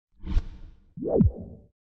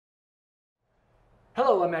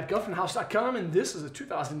Hello, I'm Matt Guff from House.com, and this is a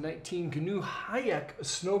 2019 GNU Hyak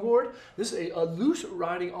Snowboard. This is a loose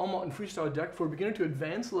riding all-mountain freestyle deck for beginner to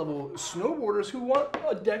advanced level snowboarders who want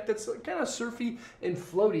a deck that's kind of surfy and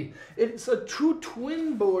floaty. It's a true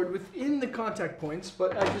twin board within the contact points,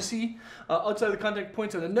 but as you see, outside the contact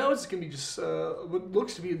points on the nose, it's going to be just what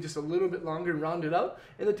looks to be just a little bit longer and rounded out,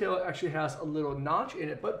 and the tail actually has a little notch in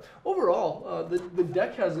it. But overall, the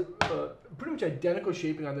deck has pretty much identical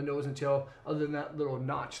shaping on the nose and tail, other than that little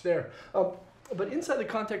notch there. But inside the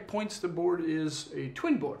contact points, the board is a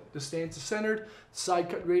twin board. The stance is centered, side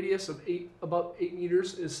cut radius of about 8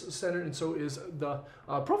 meters is centered, and so is the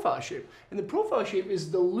profile shape. And the profile shape is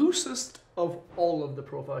the loosest of all of the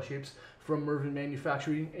profile shapes from Mervin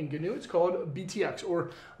Manufacturing and GNU. It's called BTX,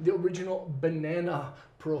 or the original banana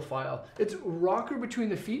profile. It's rocker between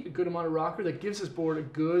the feet, a good amount of rocker that gives this board a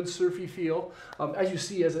good surfy feel. As you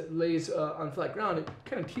see, as it lays on flat ground, it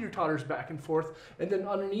kind of teeter-totters back and forth. And then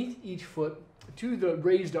underneath each foot, to the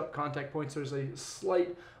raised up contact points, there's a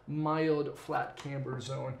slight mild flat camber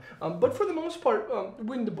zone. But for the most part,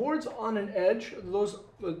 when the board's on an edge, those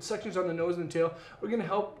sections on the nose and the tail are going to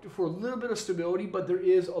help for a little bit of stability, but there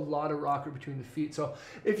is a lot of rocker between the feet. So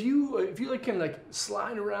if you like kind of like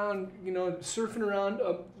sliding around, surfing around,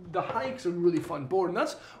 the Hyak's a really fun board. And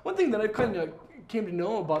that's one thing that I've kind of came to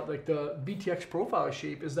know about like the BTX profile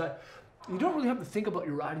shape, is that you don't really have to think about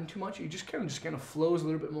your riding too much. You just kind of flows a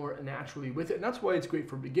little bit more naturally with it, and that's why it's great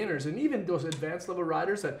for beginners and even those advanced level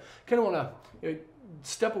riders that kind of want to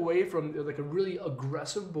step away from like a really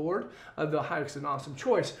aggressive board. The Hyak's an awesome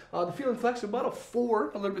choice. The feel and flex about a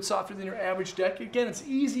 4, a little bit softer than your average deck. Again, it's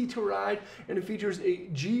easy to ride, and it features a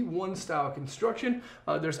G1 style construction.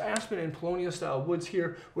 There's aspen and paulownia style woods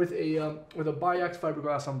here with a biax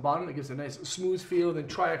fiberglass on bottom that gives a nice smooth feel, then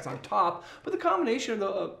triax on top. But the combination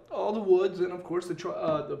of all the woods and of course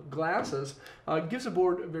the glasses gives the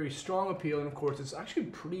board a very strong appeal, and of course it's actually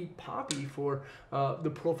pretty poppy for the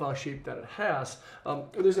profile shape that it has.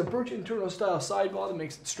 There's a birch internal style sidewall that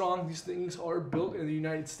makes it strong. These things are built in the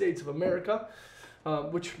United States of America,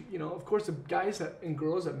 which, of course, the guys and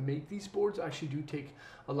girls that make these boards actually do take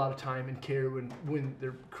a lot of time and care when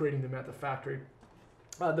they're creating them at the factory.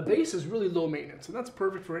 The base is really low maintenance, and that's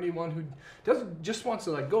perfect for anyone who just wants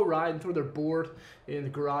to like go ride and throw their board in the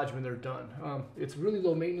garage when they're done. It's really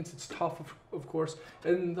low maintenance. It's tough, of course,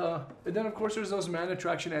 and then of course there's those man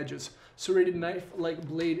attraction edges, serrated knife-like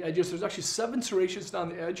blade edges. There's actually 7 serrations down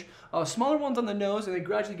the edge, smaller ones on the nose, and they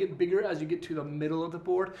gradually get bigger as you get to the middle of the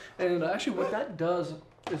board. And actually, what that does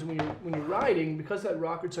is when you're riding, because that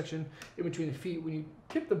rocker section in between the feet, when you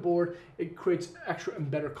tip the board, it creates extra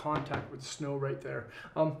and better contact with the snow right there.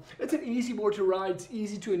 It's an easy board to ride. It's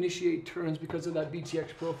easy to initiate turns because of that BTX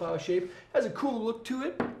profile shape. It has a cool look to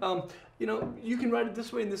it. You can ride it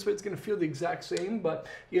this way and this way. It's going to feel the exact same, but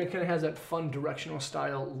it kind of has that fun directional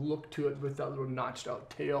style look to it with that little notched out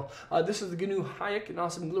tail. This is the GNU Hyak, an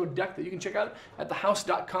awesome little deck that you can check out at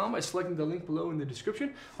thehouse.com by selecting the link below in the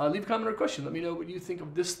description. Leave a comment or question. Let me know what you think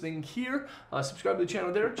of this thing here. Subscribe to the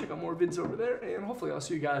channel there. Check out more vids over there, and hopefully I'll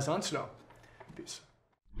see you guys on snow. Peace.